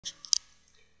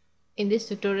In this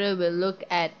tutorial, we'll look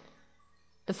at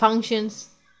the functions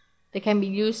that can be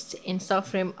used in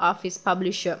Celframe Office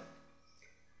Publisher.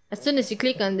 As soon as you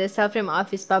click on the Celframe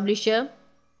Office Publisher,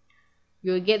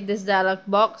 you'll get this dialog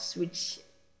box which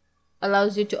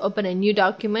allows you to open a new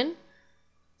document.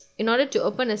 In order to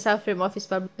open a Celframe Office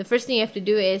Publisher, the first thing you have to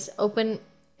do is open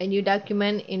a new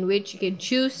document in which you can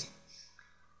choose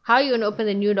how you want to open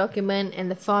the new document and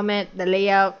the format, the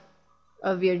layout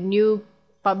of your new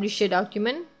publisher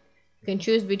document. You can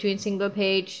choose between single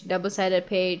page, double-sided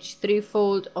page,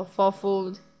 3-fold or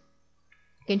 4-fold.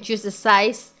 You can choose the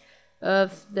size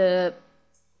of the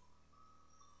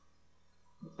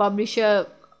publisher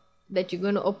that you're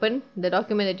going to open, the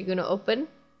document that you're going to open.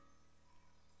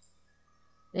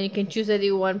 Then you can choose whether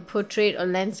you want portrait or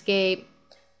landscape,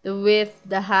 the width,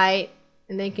 the height,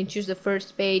 and then you can choose the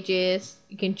first pages.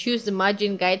 You can choose the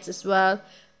margin guides as well,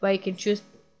 where you can choose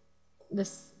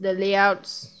the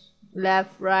layouts,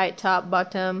 left, right, top,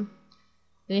 bottom.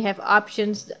 Then you have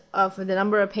options of the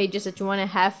number of pages that you want to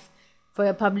have for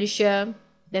your publisher.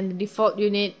 Then the default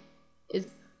unit is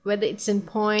whether it's in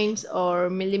points or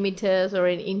millimeters or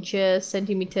in inches,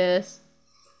 centimeters.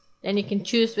 Then you can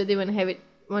choose whether you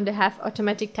want to have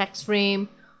automatic text frame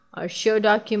or show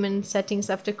document settings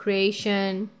after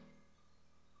creation.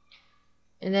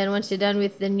 And then once you're done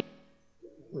with the new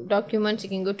documents, you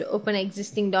can go to open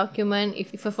existing document.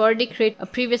 If you've already created a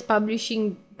previous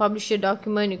publisher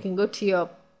document, you can go to your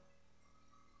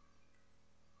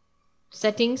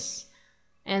settings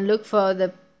and look for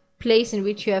the place in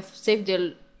which you have saved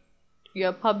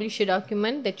your publisher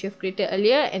document that you have created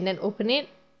earlier, and then open it.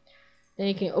 Then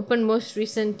you can open most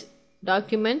recent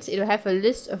documents. It will have a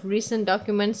list of recent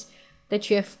documents that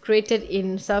you have created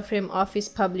in Celframe Office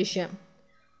Publisher.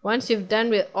 Once you've done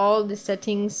with all the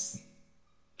settings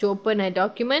to open a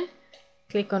document,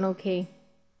 click on OK.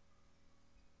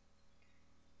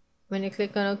 When you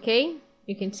click on OK,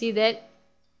 you can see that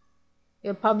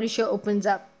your publisher opens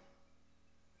up.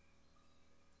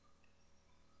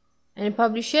 And in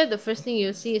Publisher, the first thing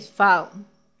you'll see is File.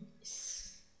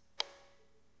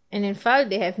 And in File,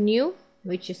 they have New,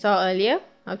 which you saw earlier,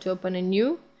 how to open a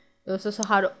new. You also saw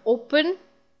how to open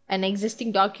an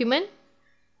existing document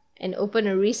and open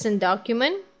a recent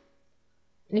document.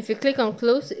 And if you click on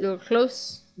Close, it will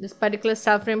close this particular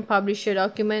Celframe Publisher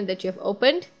document that you have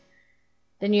opened.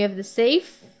 Then you have the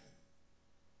Save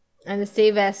and the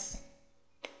Save As.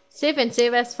 Save and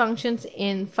Save As functions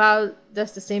in File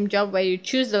does the same job, where you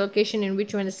choose the location in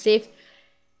which you want to save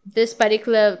this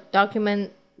particular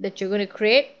document that you're going to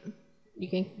create. You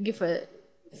can give a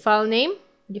file name,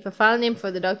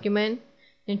 for the document,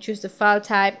 and choose the file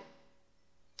type,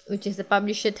 which is the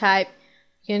publisher type.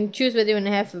 You can choose whether you want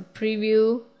to have a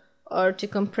preview or to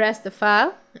compress the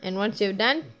file. And once you're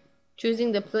done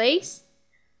choosing the place,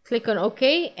 click on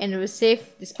OK, and it will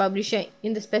save this publisher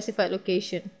in the specified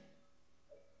location.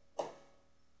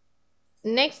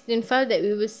 Next in File that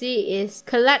we will see is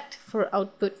Collect for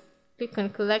Output. Click on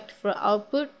Collect for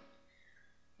Output,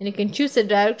 and you can choose the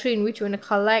directory in which you want to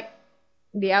collect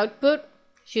the output.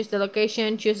 Choose the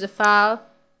location, choose the file.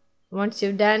 Once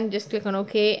you're done, just click on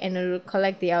OK, and it will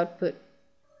collect the output.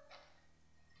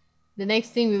 The next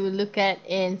thing we will look at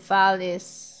in File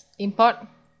is Import.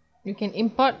 You can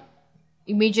import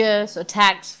images or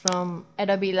tags from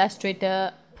Adobe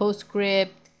Illustrator, PostScript,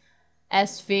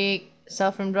 SVG,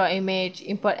 Celframe Draw Image,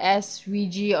 import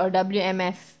SVG or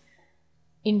WMF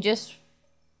in just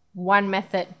one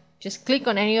method. Just click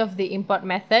on any of the import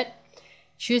method,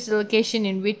 choose the location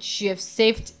in which you have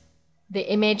saved the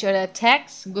image or the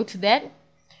text, go to that,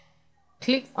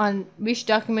 click on which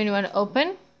document you want to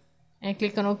open, and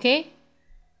click on OK,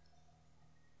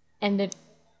 and it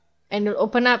will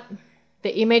open up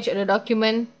the image or the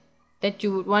document that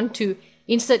you would want to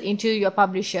insert into your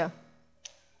publisher.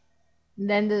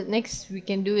 Then the next we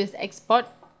can do is export.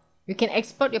 You can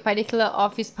export your particular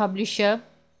Office Publisher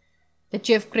that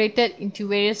you have created into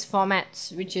various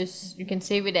formats, which is you can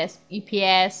save it as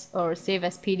EPS or save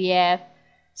as PDF,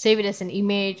 save it as an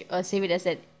image, or save it as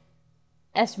an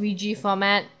SVG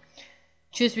format.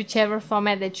 Choose whichever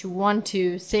format that you want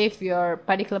to save your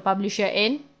particular publisher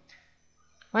in.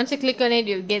 Once you click on it,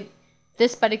 you'll get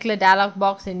this particular dialog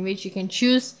box in which you can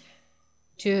choose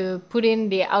to put in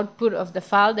the output of the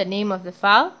file, the name of the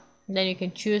file. Then you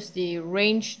can choose the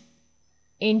range.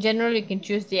 In general, you can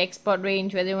choose the export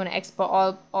range, whether you want to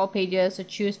export all pages or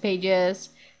choose pages.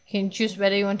 You can choose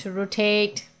whether you want to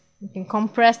rotate. You can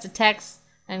compress the text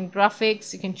and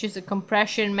graphics. You can choose the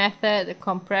compression method, the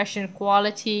compression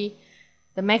quality,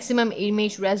 the maximum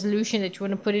image resolution that you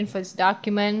want to put in for this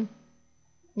document.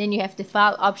 Then you have the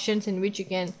file options in which you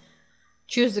can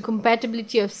choose the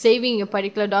compatibility of saving your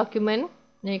particular document.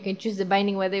 Then you can choose the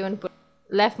binding, whether you want to put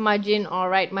left margin or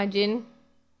right margin.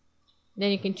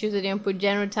 Then you can choose that you want to put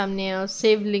general thumbnails,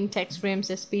 save link text frames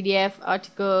as PDF,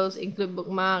 articles, include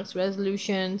bookmarks,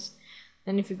 resolutions.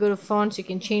 Then if you go to fonts, you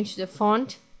can change the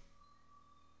font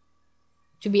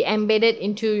to be embedded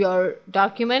into your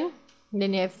document.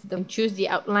 Then you have to choose the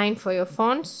outline for your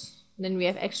fonts. Then we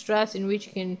have extras, in which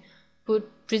you can put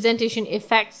presentation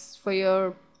effects for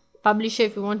your publisher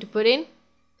if you want to put in.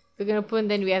 If you're going to put in,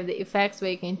 then we have the effects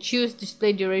where you can choose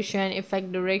display duration,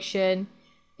 effect direction,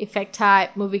 effect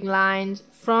type, moving lines,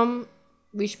 from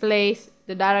which place,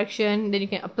 the direction. Then you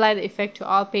can apply the effect to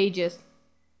all pages.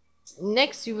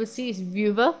 Next you will see is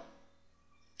viewer.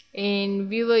 In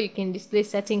viewer you can display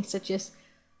settings such as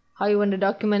how you want the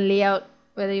document layout,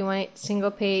 whether you want it single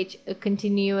page, a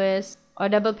continuous, or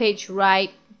double page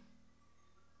right.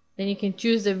 Then you can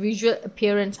choose the visual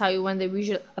appearance, how you want the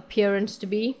visual appearance to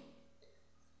be.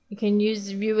 You can use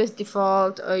the viewer's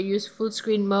default, or use full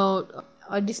screen mode,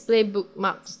 or display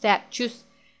bookmark stat. Choose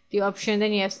the option.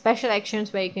 Then you have special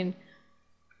actions where you can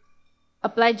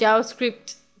apply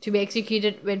JavaScript to be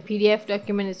executed when PDF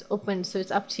document is opened. So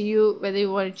it's up to you whether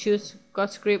you want to choose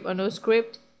got script or no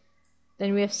script.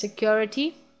 Then we have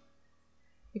security.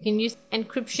 You can use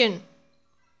encryption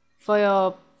for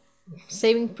your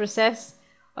saving process.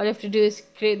 All you have to do is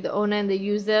create the owner and the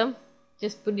user.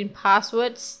 Just put in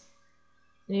passwords.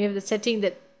 Then you have the setting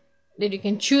that you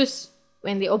can choose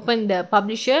when they open the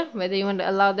publisher, whether you want to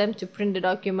allow them to print the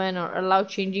document, or allow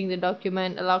changing the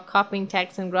document, allow copying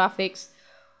text and graphics,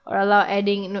 or allow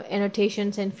adding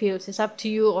annotations and fields. It's up to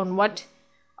you on what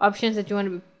options that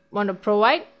you want to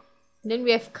provide. Then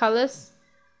we have colors.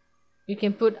 You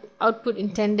can put output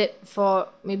intended for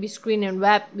maybe screen and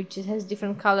web, which has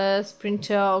different colors,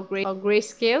 printer or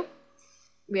grayscale.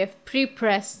 We have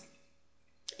pre-press.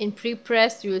 In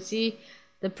pre-press you will see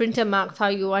the printer marks, how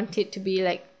you want it to be,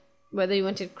 like whether you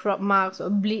wanted crop marks or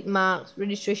bleed marks,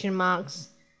 registration marks.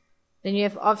 Then you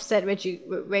have offset,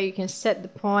 where you can set the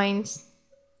points.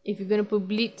 If you're going to put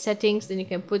bleed settings, then you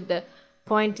can put the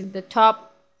point in the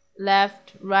top,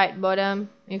 left, right, bottom.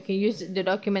 You can use the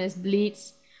document as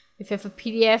bleeds. If you have a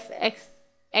PDF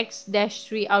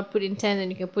X-3 output intent,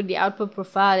 then you can put the output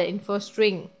profile, the info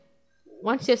string.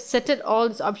 Once you've set all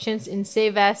these options in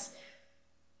save as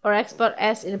or export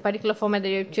as in a particular format that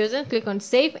you have chosen, click on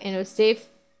save, and it will save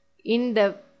in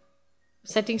the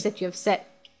settings that you have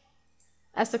set.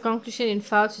 As the conclusion in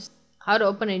files, how to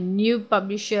open a new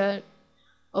publisher,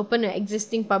 open an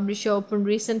existing publisher, open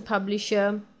recent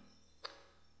publisher,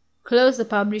 close the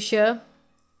publisher,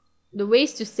 the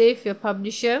ways to save your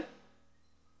publisher,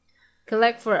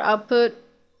 collect for output,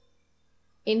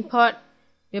 import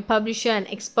your publisher, and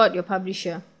export your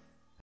publisher.